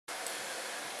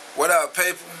What up,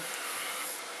 people?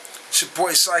 It's your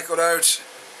boy Psycho the Urchin.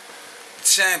 The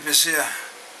champions here.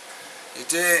 You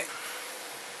dig?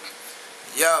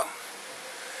 Yo.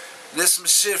 There's some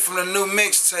shit from the new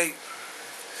mixtape.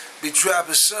 Be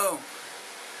dropping soon.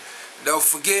 Don't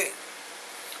forget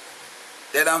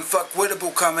that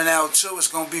Unfuckwittable coming out too. It's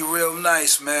gonna be real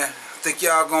nice, man. I think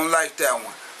y'all gonna like that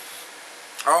one.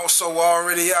 Also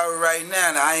already out right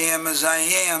now, the I Am As I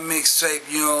Am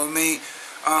mixtape, you know what I mean?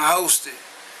 Unhosted.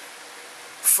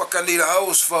 Fuck I need a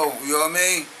host for, you know what I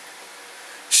mean?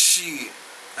 Shit.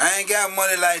 I ain't got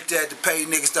money like that to pay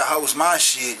niggas to host my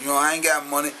shit. You know, I ain't got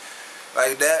money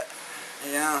like that.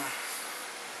 You know.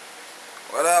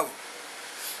 Whatever.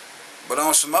 But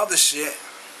on some other shit,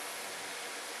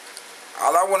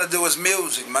 all I want to do is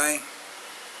music, man.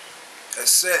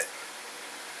 That's it.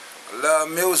 I love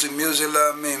music. Music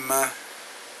love me, man.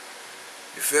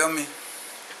 You feel me?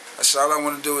 That's all I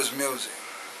want to do is music.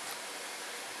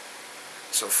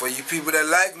 So for you people that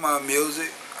like my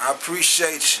music, I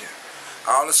appreciate you.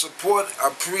 All the support, I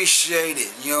appreciate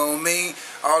it. You know what I mean?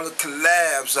 All the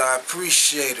collabs, I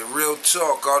appreciate it. Real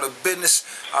talk. All the business,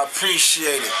 I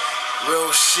appreciate it. Real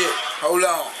shit. Hold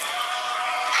on.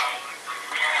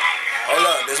 Hold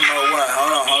up. There's my one.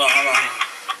 Hold on.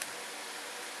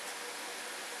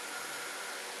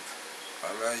 I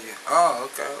love you. Oh,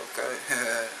 okay.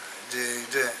 Dig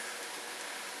that.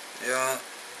 Yeah.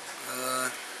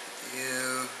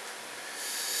 You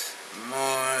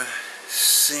more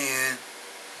sin.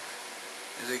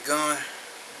 Is it going?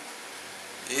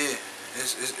 Yeah,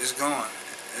 it's going.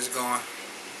 It's going.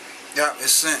 Yep,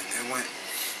 it's sent. It went.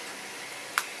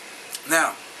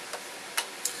 Now,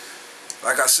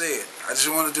 like I said, I just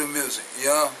want to do music, you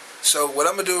know? So what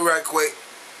I'm gonna do right quick,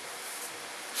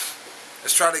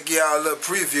 let's try to give y'all a little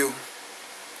preview,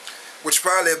 which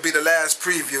probably will be the last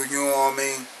preview, you know what I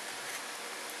mean?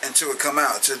 Until it come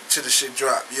out, till the shit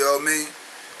drop, you know what I mean?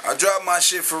 I drop my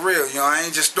shit for real, you know, I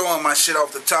ain't just throwing my shit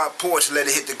off the top porch, let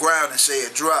it hit the ground and say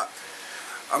it drop.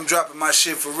 I'm dropping my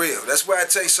shit for real. That's why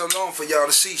it takes so long for y'all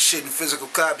to see shit in physical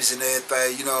copies and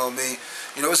everything, you know what I mean?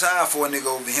 You know, it's hard for a nigga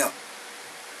over here.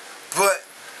 But,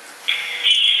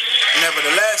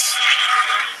 nevertheless,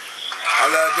 I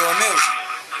love doing music.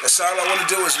 That's all I want to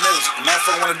do is music. The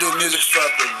motherfucker want to do music, fuck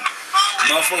with me.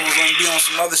 The motherfuckers want to be on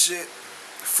some other shit,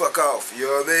 fuck off, you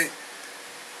know what I mean?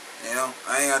 You know,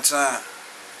 I ain't got time,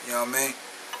 you know what I mean?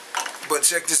 But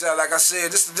check this out, like I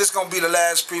said, this gonna be the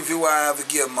last preview I ever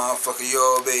give, motherfucker, you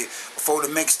know what I mean? Before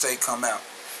the mixtape come out,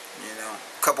 you know.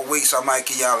 A couple weeks I might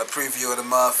give y'all a preview of the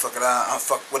motherfucker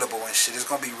Unfuckwittable and shit. It's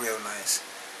gonna be real nice.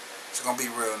 It's gonna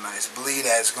be real nice. Believe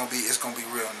that, it's gonna be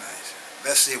real nice.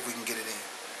 Let's see if we can get it in.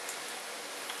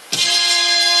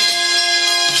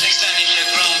 Next time you hear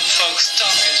grown folks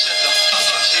talking, shut the fuck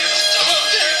up, shit.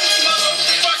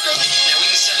 Now we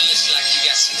can settle this like you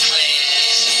got some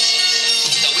plans,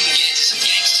 so we can get into some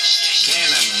gangster shit.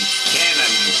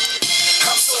 Cannon.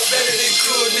 I'm so better than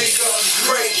good, nigga. I'm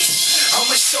great.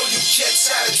 I'ma show you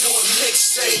cats how to do a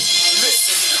mixtape.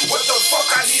 Listen, what the fuck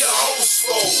I need a host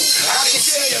for? I can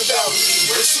tell you about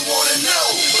me, but you wanna know.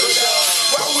 But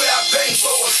why would I pay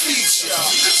for a feature?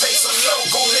 Pay some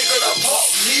local nigga to pump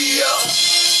me up.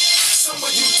 Some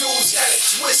of you dudes got it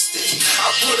twisted.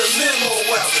 I put a memo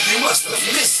out, you must have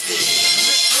missed it.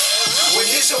 When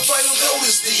here's your final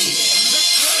notice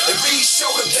then, and be sure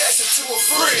to pass it to a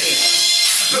friend.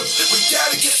 Look, we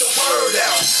gotta get the word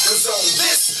out, cause on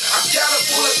this, I gotta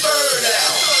pull a bird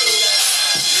out.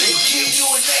 And give you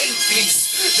an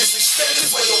 8-piece. Disrespect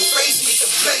is where your face meet the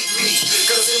plate meet.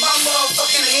 Cause in my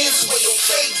motherfucking hands is where your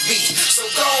fate be. So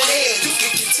go ahead, you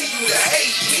can continue to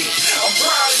hate me. I'm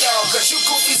proud of y'all cause you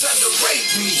goofies underrate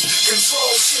me.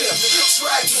 Control shift,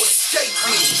 try to escape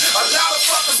me. A lot of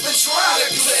fuckers been trying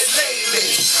to do that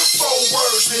lately. 4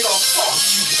 words, nigga, fuck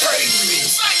you, pay me.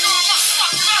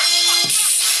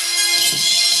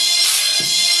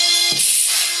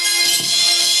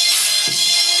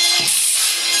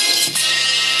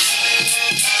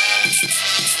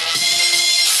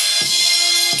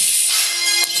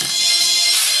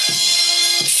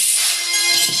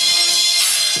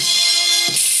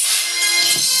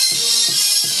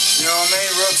 You know what I mean?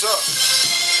 Real talk.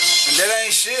 And that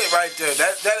ain't shit right there.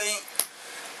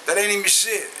 That ain't even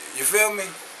shit. You feel me?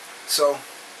 So,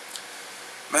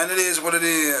 man, it is what it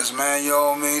is, man. You know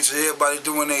what I mean? So everybody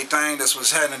doing their thing. That's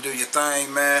what's happening. Do your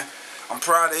thing, man. I'm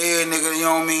proud of every nigga, you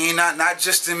know what I mean? Not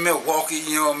just in Milwaukee,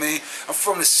 you know what I mean? I'm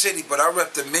from the city, but I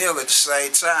rep the mill at the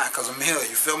same time, because I'm here,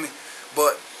 you feel me?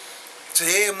 But to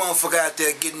every motherfucker out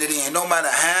there getting it in, no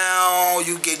matter how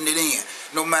you getting it in,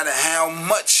 no matter how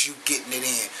much you getting it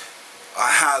in, or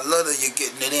how little you're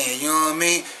getting it in, you know what I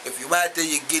mean? If you're out there,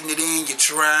 you're getting it in, you're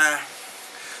trying,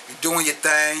 you're doing your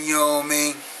thing, you know what I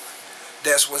mean?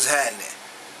 That's what's happening.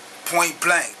 Point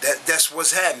blank, that's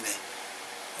what's happening.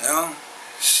 You know?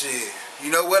 Shit. You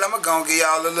know what? I'm gonna give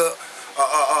y'all a little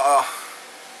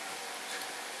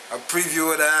a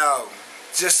preview of the album.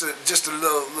 Just a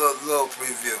little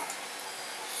preview.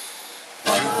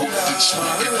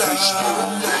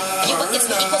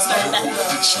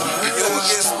 You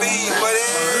against me,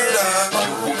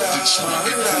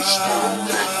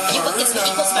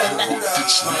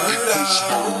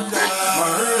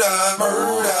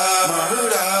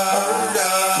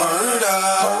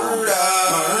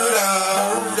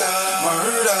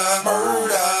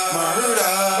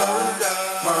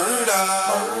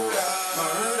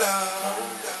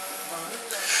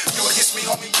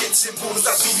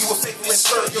 I do you a favor and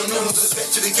serve your noodles to respect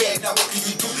to the gag. Now what can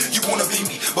you do? You wanna be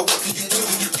me, but what can you do?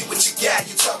 You get what you got,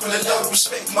 you talking a lot of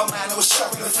respect. My mind was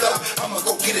sharp in the flow. I'ma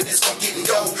go get it, it's gon' get it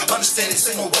go. Understand this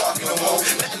ain't no barking no more.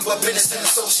 Nothing but business and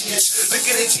associates. Look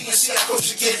at that G and see how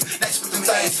close you get. Nice with them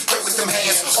things, great with them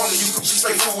hands. All of you Gucci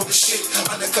straight through with the shit.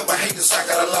 Undercover haters, I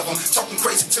gotta love them. Talking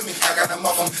crazy to me, I gotta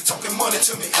muff them. Talking money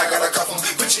to me, I gotta cuff them.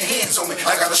 Put your hands on me,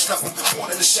 I gotta snuff them. Born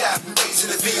in the shop, raised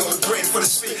in the field. Bread for the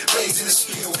spit, raised in the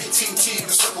skill. 15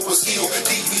 the circle was ill.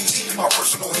 DVT, my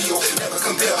personal heel. Never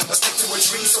compare, I stick to a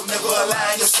tree, so never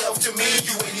align yourself to me.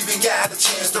 You ain't even got a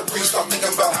chance to breathe. Start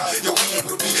thinking about how your end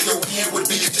would be. Your end would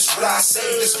be just what I say.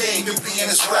 This game you playing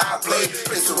is what I play.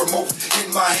 Place the remote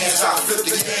in my hands, I flip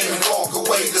the game and walk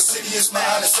away. The city is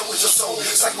mine and so is your soul.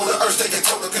 Cycle the earth, taking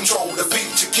total control.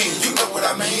 Defeat your king, you know what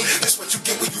I mean. This what you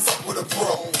get when you fuck with a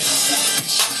pro.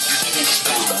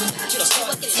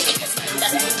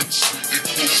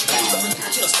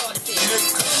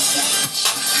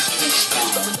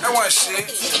 That one shit,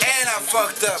 and I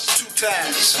fucked up 2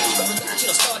 times.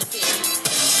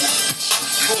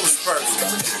 Who's perfect?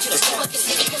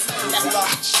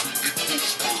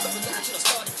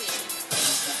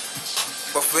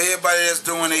 But for everybody that's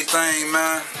doing their thing,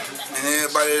 man, and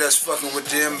everybody that's fucking with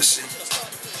the embassy,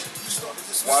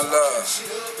 one love.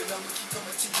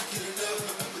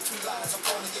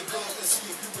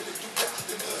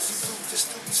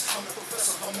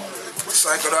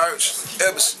 Cycle the Arch,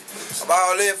 embassy. I'm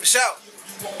all in for shout.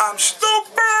 I'm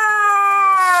stupid.